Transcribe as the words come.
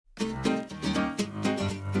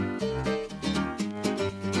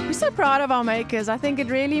so proud of our makers. I think it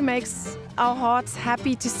really makes our hearts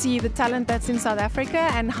happy to see the talent that's in South Africa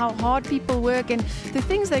and how hard people work and the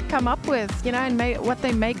things they come up with, you know, and what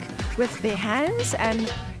they make with their hands.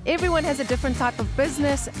 And everyone has a different type of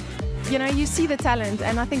business. You know, you see the talent,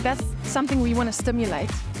 and I think that's something we want to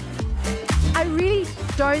stimulate. I really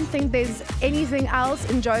don't think there's anything else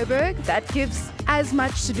in Joburg that gives as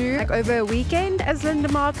much to do like over a weekend as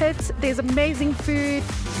Linden Market. There's amazing food.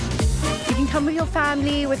 You can come with your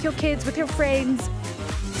family, with your kids, with your friends.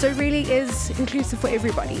 So it really is inclusive for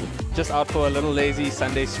everybody. Just out for a little lazy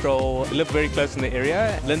Sunday stroll. We live very close in the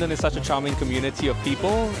area. Linden is such a charming community of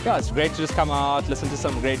people. Yeah, it's great to just come out, listen to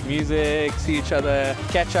some great music, see each other,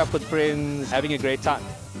 catch up with friends, having a great time.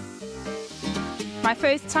 My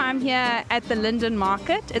first time here at the Linden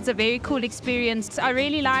Market. It's a very cool experience. I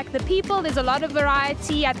really like the people. There's a lot of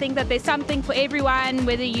variety. I think that there's something for everyone,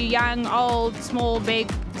 whether you're young, old, small,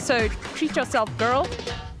 big. So treat yourself, girl.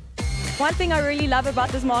 One thing I really love about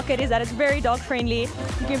this market is that it's very dog friendly.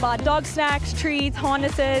 You can buy dog snacks, treats,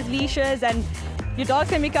 harnesses, leashes, and your dog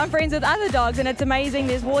can become friends with other dogs, and it's amazing.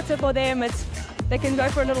 There's water for them. They can go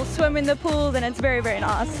for a little swim in the pools, and it's very, very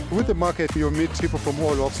nice. With the market, you meet people from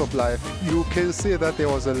all walks of life. You can see that there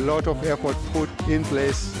was a lot of effort put in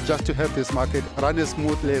place just to have this market run as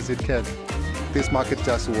smoothly as it can. This market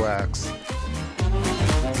just works.